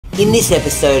In this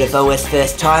episode of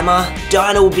OSFirstTimer,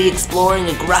 Dinah will be exploring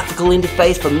a graphical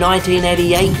interface from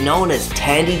 1988 known as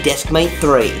Tandy DeskMate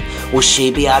 3. Will she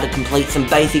be able to complete some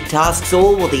basic tasks,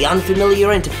 or will the unfamiliar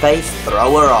interface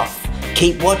throw her off?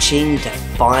 Keep watching to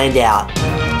find out.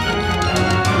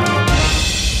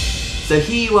 So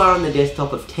here you are on the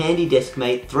desktop of Tandy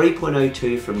DeskMate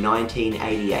 3.02 from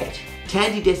 1988.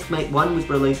 Tandy DeskMate 1 was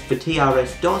released for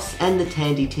TRS-DOS and the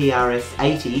Tandy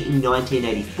TRS-80 in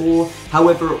 1984,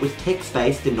 however it was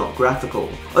text-based and not graphical.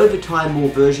 Over time more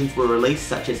versions were released,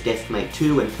 such as DeskMate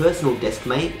 2 and Personal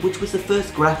DeskMate, which was the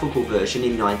first graphical version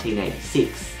in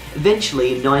 1986.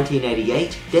 Eventually, in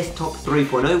 1988, Desktop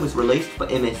 3.0 was released for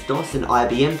MS-DOS and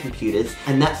IBM computers,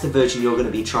 and that's the version you're going to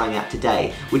be trying out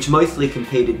today, which mostly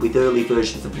competed with early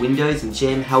versions of Windows and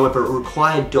GEM. However, it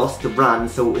required DOS to run,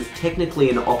 so it was technically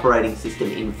an operating system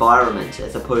environment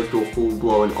as opposed to a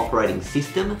full-blown operating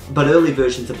system. But early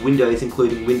versions of Windows,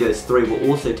 including Windows 3, were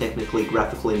also technically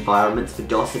graphical environments for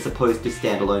DOS as opposed to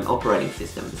standalone operating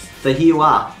systems. So here you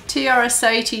are.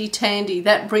 TRS-80 Tandy,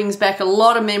 that brings back a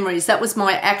lot of memories. That was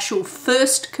my actual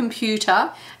first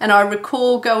computer, and I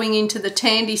recall going into the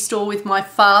Tandy store with my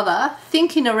father,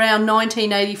 thinking around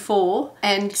 1984,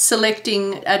 and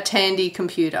selecting a Tandy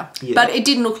computer. Yeah. But it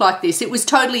didn't look like this. It was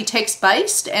totally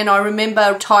text-based, and I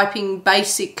remember typing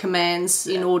basic commands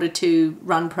in order to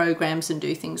run programs and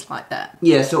do things like that.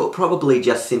 Yeah, so it probably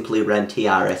just simply ran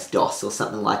TRS-DOS or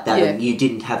something like that, and you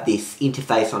didn't have this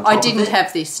interface on top of it? I didn't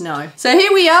have this, no. So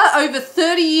here we are, over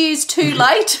 30 years too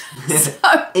late. So.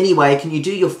 Anyway, can you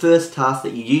do your first task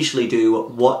that you usually do?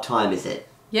 What time is it?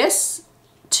 Yes,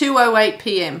 2:08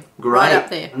 PM. Great. Right up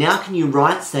there. Now can you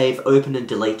write, save, open and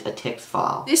delete a text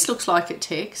file? This looks like a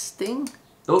text thing.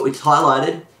 Oh, it's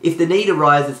highlighted. If the need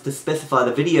arises to specify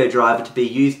the video driver to be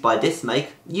used by DeskMate,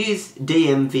 use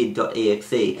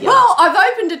dmvid.exe. Yeah. Well,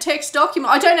 I've opened a text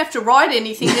document. I don't have to write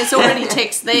anything. There's already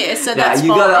text there, so that's fine.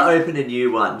 You got to open a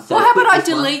new one. So well, how about I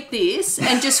delete this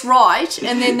and just write,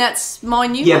 and then that's my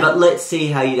new one? Yeah, but let's see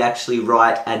how you'd actually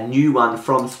write a new one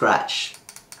from scratch.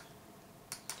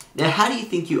 Now, how do you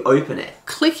think you open it?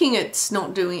 Clicking it's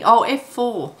not doing... Oh,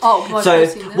 F4. Oh, so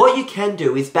what you can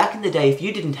do is, back in the day, if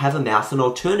you didn't have a mouse, an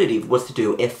alternative was to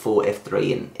do F4,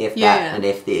 F3, and F that, and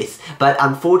F this. But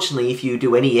unfortunately, if you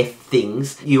do any F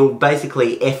things, you'll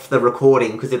basically F the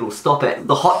recording because it'll stop it.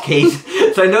 The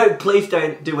hotkeys. So no, please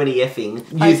don't do any Fing.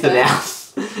 Use the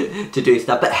mouse to do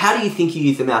stuff. But how do you think you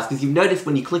use the mouse? Because you've noticed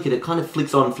when you click it, it kind of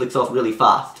flicks on, flicks off really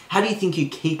fast. How do you think you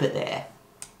keep it there?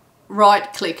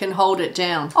 Right click and hold it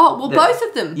down. Oh, well, both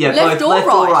of them. Yeah, left both,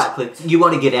 or right click. You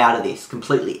want to get out of this,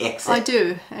 completely exit. I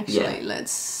do, actually.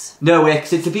 Let's... No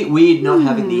X. It's a bit weird not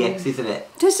having the X, isn't it?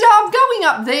 I'm going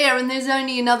up there and there's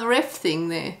only another F thing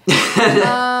there.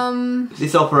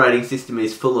 This operating system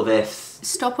is full of Fs.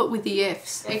 Stop it with the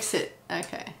Fs. Exit.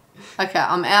 Okay. Okay,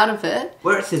 I'm out of it.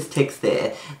 Where it says text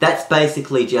there, that's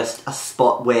basically just a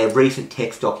spot where recent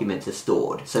text documents are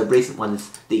stored. So recent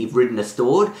ones that you've written are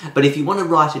stored. But if you want to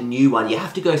write a new one, you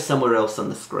have to go somewhere else on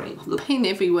the screen. Look. Been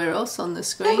everywhere else on the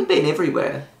screen. I haven't been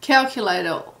everywhere.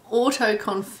 Calculator, auto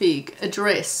config,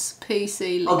 address,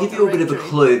 PC link. I'll give you a bit of a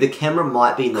clue. The camera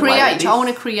might be in the way of this. I want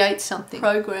to create something.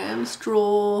 Programs,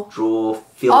 draw. Draw,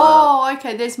 filler. Oh,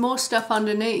 okay, there's more stuff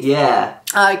underneath. Yeah.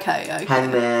 Okay.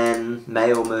 Hangman,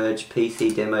 mail merge,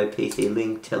 PC demo, PC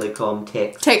link, telecom,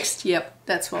 text. Text, yep,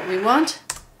 that's what we want.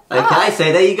 Okay, so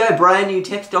there you go, brand new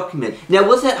text document. Now,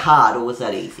 was that hard or was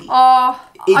that easy? I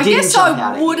guess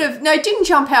I would have... No, it didn't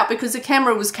jump out because the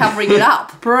camera was covering it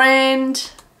up.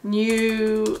 Brand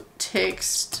new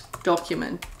text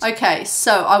document. Okay,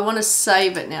 so I want to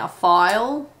save it now.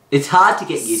 File. It's hard to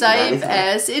get used to that, Save isn't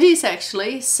as. It is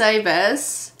actually. Save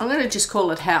as. I'm going to just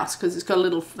call it house because it's got a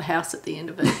little house at the end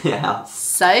of it. House.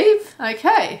 Save.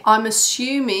 Okay. I'm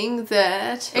assuming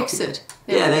that... Exit.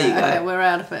 Yeah, there you go. Okay, we're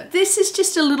out of it. This is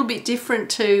just a little bit different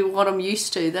to what I'm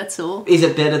used to, that's all. Is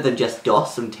it better than just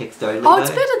DOS and text only? Oh, it's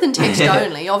better than text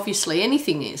only, obviously.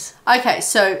 Anything is. Okay,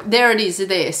 so there it is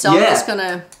there. So I'm just going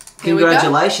to...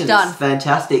 Congratulations. Done.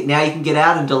 Fantastic. Now you can get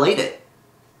out and delete it.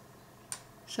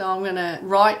 So I'm going to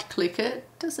right click it.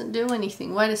 Doesn't do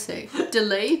anything. Wait a sec.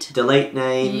 Delete. Delete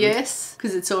name. Yes,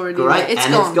 because it's already Great, there.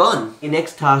 It's gone. Your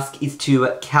next task is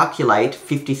to calculate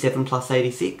 57 plus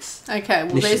 86. Okay,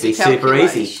 well this there's should be the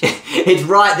calculation. super easy. It's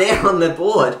right there on the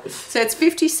board. So it's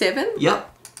 57?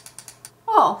 Yep.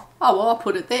 Oh, well I'll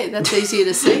put it there. That's easier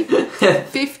to see.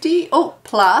 50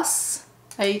 plus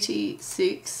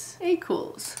 86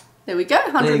 equals... There we go,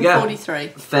 143.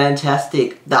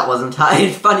 Fantastic. That wasn't hard.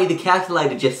 It's funny, the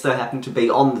calculator just so happened to be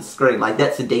on the screen. Like,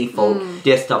 that's the default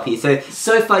desktop here.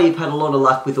 So far you've had a lot of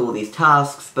luck with all these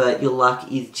tasks, but your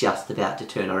luck is just about to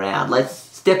turn around.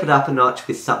 Let's step it up a notch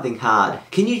with something hard.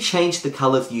 Can you change the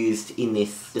colours used in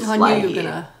this display I knew you were here?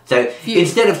 gonna. So View.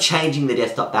 instead of changing the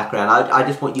desktop background, I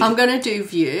just want you to... I'm going to do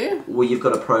view. Well, you've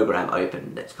got a program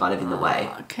open that's kind of in the way.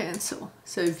 Cancel.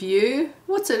 So view.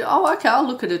 What's it? Oh, okay, I'll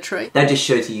look at a tree. That just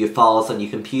shows you your files on your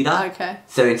computer. Okay.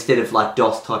 So instead of like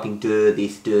DOS typing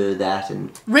this, that,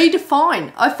 and...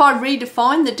 Redefine. If I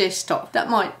redefine the desktop, that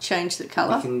might change the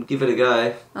colour. You can give it a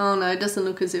go. Oh no, it doesn't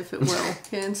look as if it will.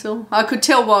 Cancel. I could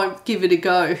tell by give it a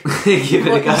go. Give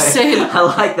it a go. You said. I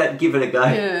like that, give it a go.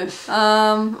 Yeah.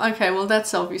 Okay, well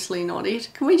that's obviously not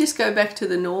it. Can we just go back to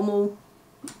the normal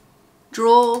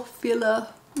draw, filler?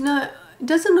 No, it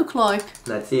doesn't look like.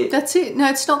 That's it. That's it. No,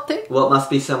 it's not there. Well, it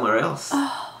must be somewhere else.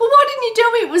 Well, why didn't you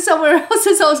tell me it was somewhere else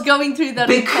as I was going through that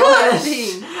entire Because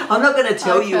thing? I'm not going to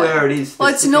tell you where it is. Well,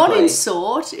 it's not in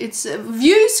sort. It's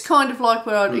views kind of like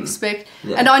what I'd expect.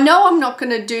 Yeah. And I know I'm not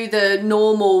going to do the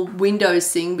normal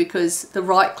Windows thing because the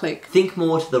right click. Think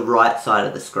more to the right side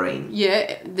of the screen.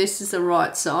 Yeah, this is the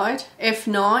right side.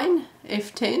 F9,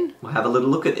 F10. We'll have a little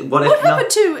look at it. What happened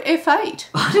to F8?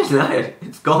 I don't know.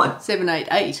 It's gone.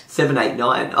 788.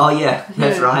 789. Oh yeah,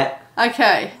 that's right.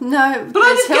 Okay, no. But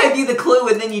I just gave you the clue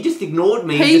and then you just ignored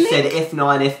me and just said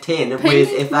F9, F10 and where's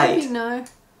F8? Maybe no.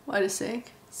 Wait a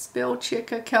sec. Spell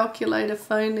checker, calculator,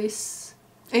 phone list.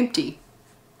 Empty.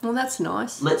 Well, that's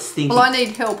nice. Let's think. Well, I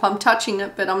need help. I'm touching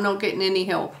it, but I'm not getting any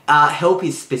help. Help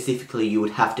is specifically you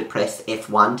would have to press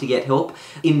F1 to get help.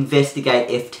 Investigate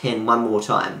F10 one more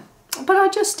time. But I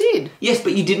just did. Yes,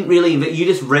 but you didn't really, you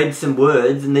just read some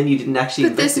words and then you didn't actually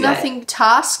investigate. But there's nothing,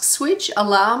 task switch,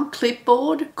 alarm,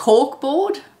 clipboard,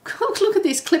 corkboard. Look at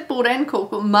this, clipboard and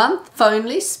corkboard. Month, phone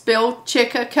list, spell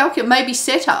checker, calculator, maybe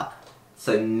setup.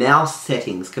 So mouse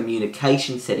settings,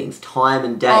 communication settings, time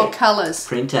and date. Oh, colours.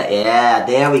 Printer, yeah,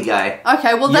 there we go.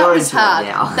 Okay, well that You're was into it hard.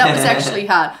 now. That was actually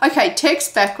hard. Okay,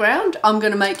 text background, I'm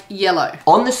going to make yellow.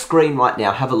 On the screen right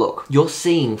now, have a look. You're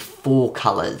seeing 4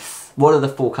 colours. What are the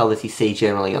 4 colours you see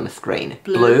generally on the screen?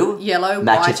 Blue, yellow,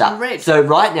 matches white up. and red. So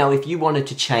right now, if you wanted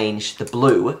to change the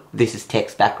blue, this is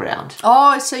text background.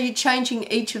 Oh, so you're changing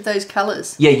each of those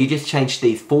colours? Yeah, you just change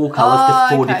these 4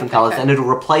 colours to 4 different colours and it'll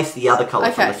replace the other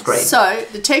colours on the screen. So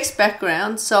the text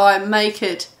background, so I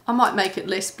might make it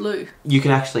less blue. You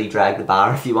can actually drag the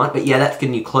bar if you want, but yeah, that's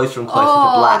getting you closer and closer to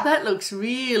Oh, black. that looks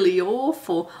really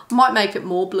awful. I might make it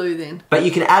more blue then. But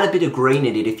you can add a bit of green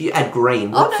in it. If you add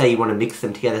green, let's say you want to mix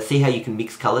them together. See how you can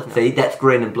mix colours? See, that's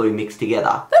green and blue mixed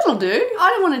together. That'll do. I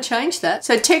don't want to change that.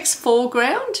 So text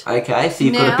foreground. Okay, so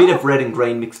you've got a bit of red and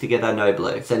green mixed together, no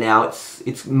blue. So now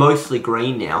it's mostly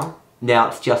green now. Now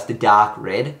it's just a dark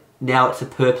red. Now it's a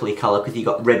purpley colour because you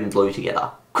got red and blue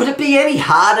together. Could it be any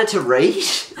harder to read?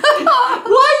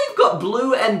 Why you've got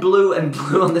blue and blue and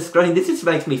blue on the screen? This just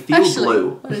makes me feel blue.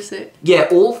 What is it? Yeah,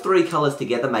 all 3 colours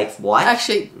together makes white.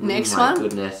 Actually, next one. My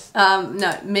goodness.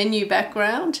 No, menu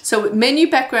background. So menu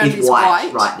background is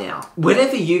white right now.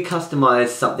 Whenever you customise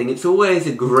something, it's always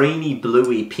a greeny,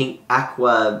 bluey, pink,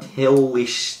 aqua,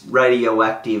 hellish,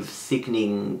 radioactive,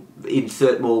 sickening,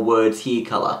 insert more words here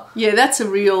colour. Yeah, that's a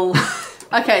real...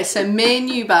 Okay, so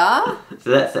menu bar. So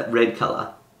that's that red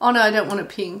colour. Oh no, I don't want it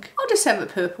pink. I'll just have it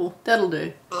purple. That'll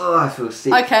do. Oh, I feel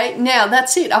sick. Okay, now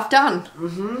that's it. I've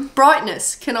done.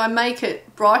 Brightness. Can I make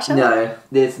it brighter? No,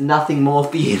 there's nothing more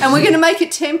for you. And we're going to make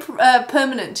it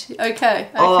permanent. Okay.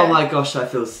 Oh my gosh, I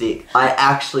feel sick. I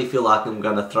actually feel like I'm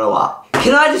going to throw up.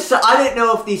 Can I just say, I don't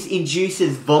know if this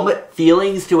induces vomit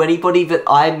feelings to anybody, but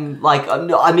I'm like,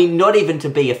 I mean, not even to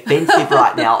be offensive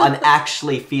right now, I'm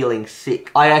actually feeling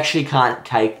sick. I actually can't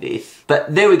take this.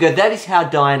 But there we go, that is how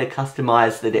Diana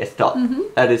customised the desktop.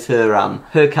 That is her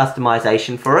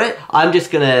customisation for it. I'm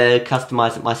just going to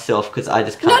customise it myself because I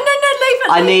just can't. No, leave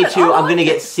it. I need to, I'm going to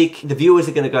get sick, the viewers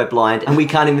are going to go blind, and we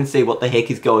can't even see what the heck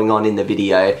is going on in the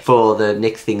video for the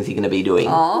next things you're going to be doing.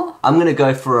 Aww. I'm going to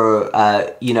go for,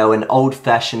 an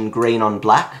old-fashioned green on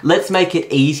black. Let's make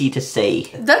it easy to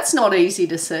see. That's not easy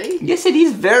to see. Yes, it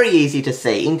is very easy to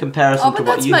see in comparison to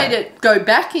what you have. Oh, but that's made it go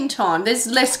back in time. There's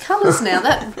less colours now.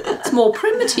 That's more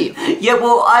primitive. Yeah,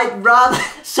 well, I'd rather...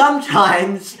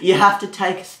 Sometimes you have to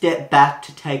take a step back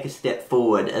to take a step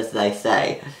forward, as they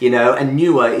say. You know, and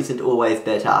newer isn't always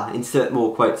better. Insert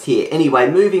more quotes here. Anyway,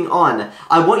 moving on.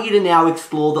 I want you to now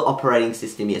explore the operating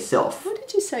system yourself. What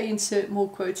did you say, insert more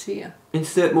quotes here?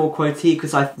 insert more quotes here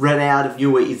because I've run out of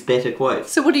newer is better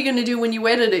quotes. So what are you going to do when you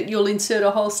edit it? You'll insert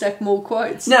a whole stack more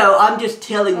quotes? No, I'm just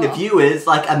telling the viewers,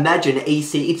 like, imagine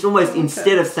EC, it's almost,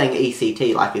 instead of saying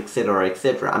ECT, like,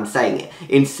 etc., I'm saying it,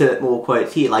 insert more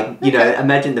quotes here, like, you know,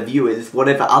 imagine the viewers,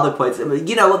 whatever other quotes,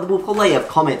 you know, we'll probably have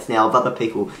comments now of other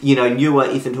people, you know, newer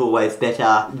isn't always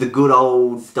better, the good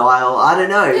old style, I don't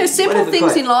know. Yeah, simple things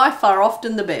quotes in life are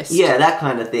often the best. Yeah, that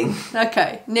kind of thing.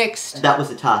 Okay, next. That was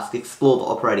the task, explore the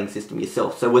operating system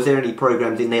yourself. So was there any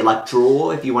programs in there like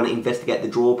Draw, if you want to investigate the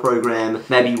Draw program,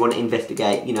 maybe you want to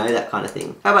investigate, you know, that kind of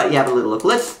thing. How about you have a little look?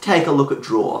 Let's take a look at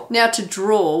Draw. Now to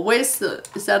draw, is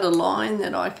that a line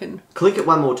that I can... Click it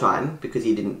one more time, because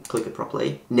you didn't click it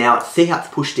properly. Now, see how it's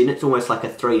pushed in? It's almost like a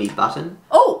 3D button.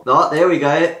 Oh! Oh, there we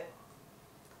go.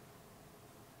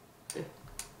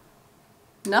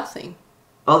 Nothing.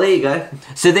 Oh, there you go.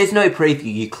 So there's no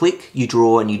preview. You click, you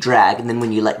draw, and you drag, and then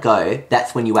when you let go,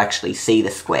 that's when you actually see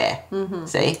the square.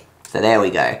 See? So there we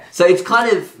go. So it's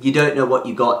kind of, you don't know what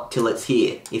you got till it's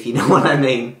here, if you know what I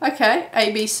mean. Okay,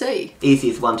 ABC. Easy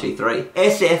as 1, 2, 3.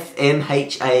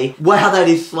 SFMHA. Wow, that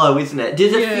is slow, isn't it?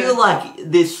 Does it feel like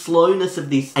this slowness of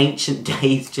these ancient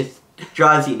days just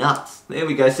drives you nuts? There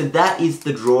we go. So that is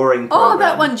the drawing program. Oh,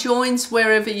 that one joins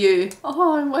wherever you...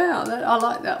 Oh, wow, I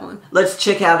like that one. Let's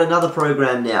check out another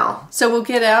program now. So we'll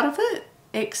get out of it.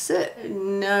 Exit.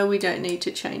 No, we don't need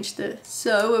to change the...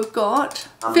 So we've got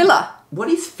filler. What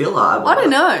is filler? I don't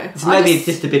know. So maybe it's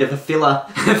just a bit of a filler.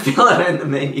 Filler in the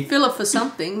menu. Filler for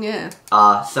something, yeah.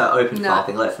 So open file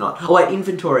thing, let's not. Oh wait,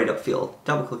 inventory.fill.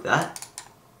 Double click that.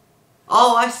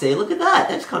 Oh, I see. Look at that.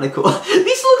 That's kind of cool.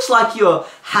 This looks like you're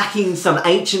hacking some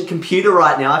ancient computer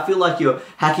right now. I feel like you're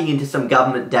hacking into some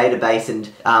government database and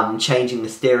changing the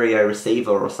stereo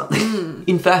receiver or something.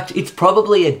 In fact, it's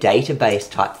probably a database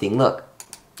type thing. Look.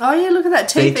 Oh yeah, look at that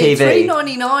TV.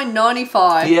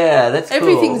 $3.99.95. Yeah, that's cool.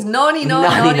 Everything's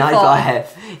 $99.95.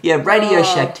 Yeah, Radio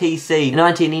Shack TC,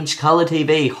 19-inch colour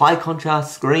TV, high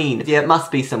contrast screen. Yeah, it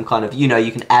must be some kind of, you know,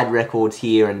 you can add records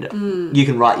here and you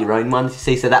can write your own ones, you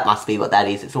see, so that must be what that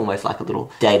is. It's almost like a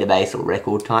little database or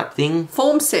record type thing.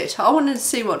 Form set. I wanted to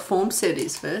see what form set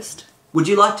is first. Would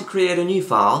you like to create a new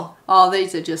file? Oh,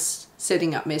 these are just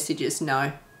setting up messages.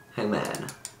 No. Hangman.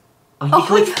 Oh, you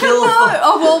clicked fill.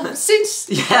 Oh, well, since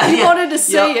you wanted to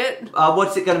see it.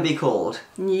 What's it going to be called?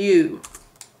 New.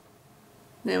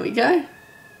 There we go.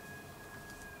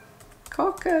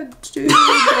 Cock-a-doodle-doo.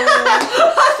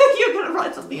 I think you're going to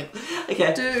write something else.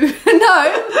 Okay. No,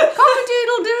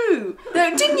 cock-a-doodle-doo.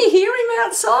 No, didn't you hear him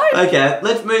outside? Okay,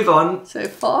 let's move on. So,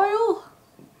 file.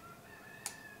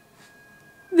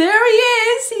 There he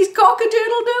is. He's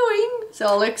cock-a-doodle-dooing. So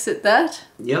I'll exit that.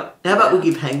 Yep. How about we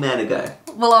give Hangman a go?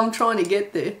 Well, I'm trying to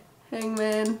get there.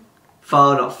 Hangman.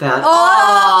 File not found. Oh,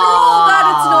 after all that,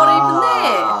 it's not even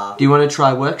there. Do you want to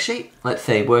try worksheet? Let's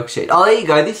see, worksheet. Oh, there you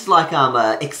go. This is like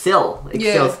Excel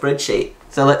spreadsheet.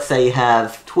 So let's say you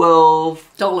have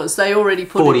 $12. They already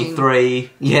put 43. It in.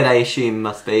 Yeah, they assume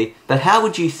must be. But how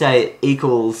would you say it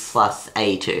equals plus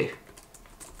A2?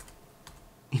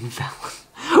 Invalid.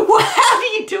 Well, how do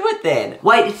you do it then?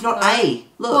 Wait, it's not A.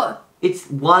 Look. What? It's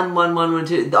 1, 1, 1, 1,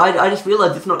 2. I just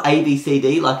realised it's not A, B, C,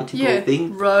 D like a typical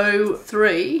thing. Row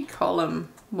 3, column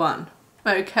 1.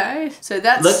 Okay, so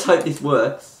that's... Let's hope this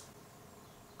works.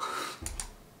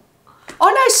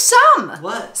 Oh no, sum!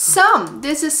 What? Sum.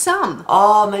 There's a sum.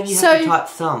 Oh, maybe you have to type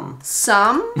sum.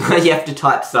 Sum? You have to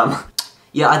type sum.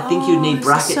 Yeah, I think you'd need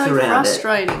brackets around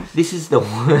frustrating. This is the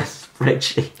worst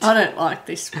spreadsheet. I don't like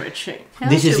this spreadsheet.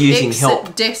 This is using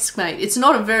help. DeskMate. It's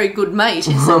not a very good mate,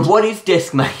 is it? What is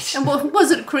DeskMate? And was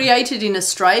it created in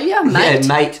Australia? Mate? Yeah,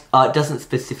 Mate. It doesn't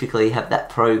specifically have that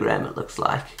program, it looks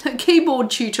like. A keyboard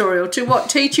tutorial to what?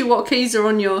 Teach you what keys are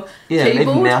on your keyboard?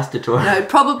 Maybe mouse tutorial. No,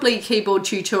 probably keyboard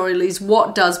tutorial is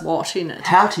what does what in it.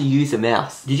 How to use a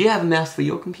mouse. Did you have a mouse for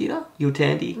your computer? Your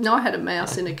Tandy? No, I had a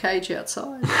mouse in a cage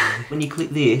outside. When you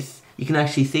click this, you can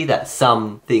actually see that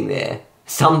sum thing there.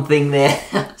 Something there.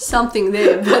 Something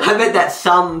there. But I meant that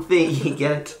sum thing, you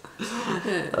get it?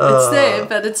 Yeah, it's there,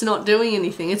 but it's not doing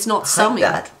anything. It's not summing.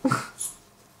 That.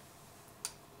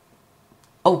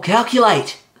 Oh,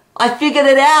 calculate! I figured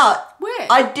it out! Where?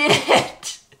 I did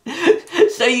it!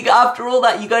 So after all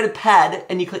that, you go to pad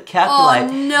and you click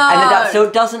calculate. Oh no! And so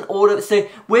it doesn't auto. So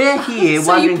we're here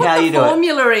wondering how you do it. So you put the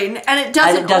formula in, and it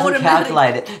doesn't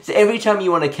calculate it. So every time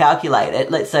you want to calculate it,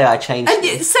 let's say I change. So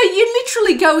you're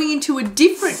literally going into a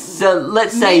different. So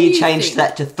let's say you changed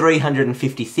that to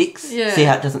 356. Yeah. See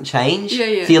how it doesn't change?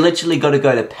 Yeah. So you literally got to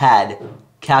go to pad,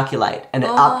 calculate, and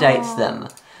it updates them.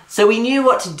 So we knew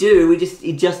what to do,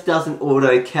 it just doesn't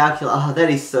auto-calculate. Oh, that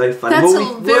is so funny.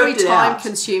 That's very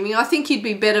time-consuming. I think you'd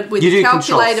be better with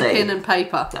calculator, pen and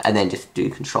paper. And then just do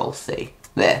Control-C.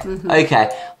 There. Okay.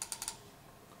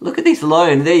 Look at this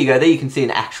alone. There you go. There you can see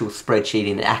an actual spreadsheet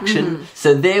in action.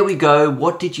 So there we go.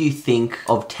 What did you think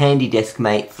of Tandy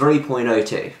DeskMate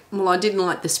 3.02? Well, I didn't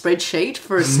like the spreadsheet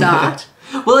for a start.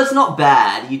 Well, it's not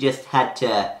bad. You just had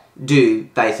to do,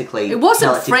 basically. It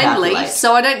wasn't friendly,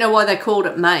 so I don't know why they called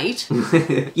it mate.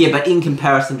 Yeah, but in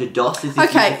comparison to DOS, is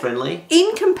this user-friendly?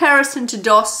 In comparison to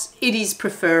DOS, it is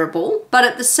preferable, but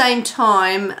at the same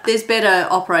time, there's better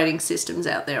operating systems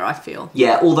out there, I feel.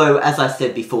 Yeah, although, as I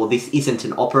said before, this isn't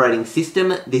an operating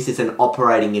system, this is an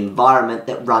operating environment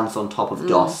that runs on top of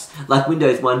DOS. Like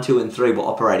Windows 1, 2 and 3 were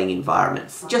operating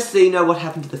environments. Just so you know what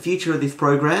happened to the future of this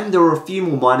program, there were a few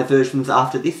more minor versions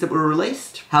after this that were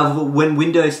released. However, when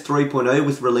Windows 3.0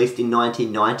 was released in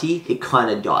 1990, it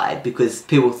kind of died because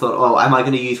people thought, oh, am I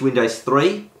going to use Windows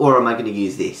 3 or am I going to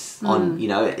use this on, you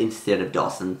know, instead of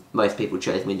DOS? And most people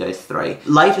chose Windows 3.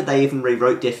 Later, they even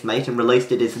rewrote DeskMate and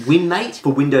released it as WinMate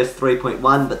for Windows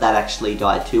 3.1, but that actually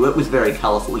died too. It was very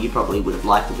colourful. You probably would have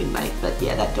liked the WinMate, but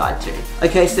yeah, that died too.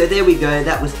 Okay, so there we go.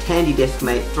 That was Tandy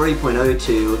DeskMate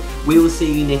 3.02. We will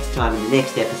see you next time in the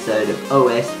next episode of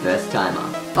OS First Timer.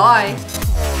 Bye.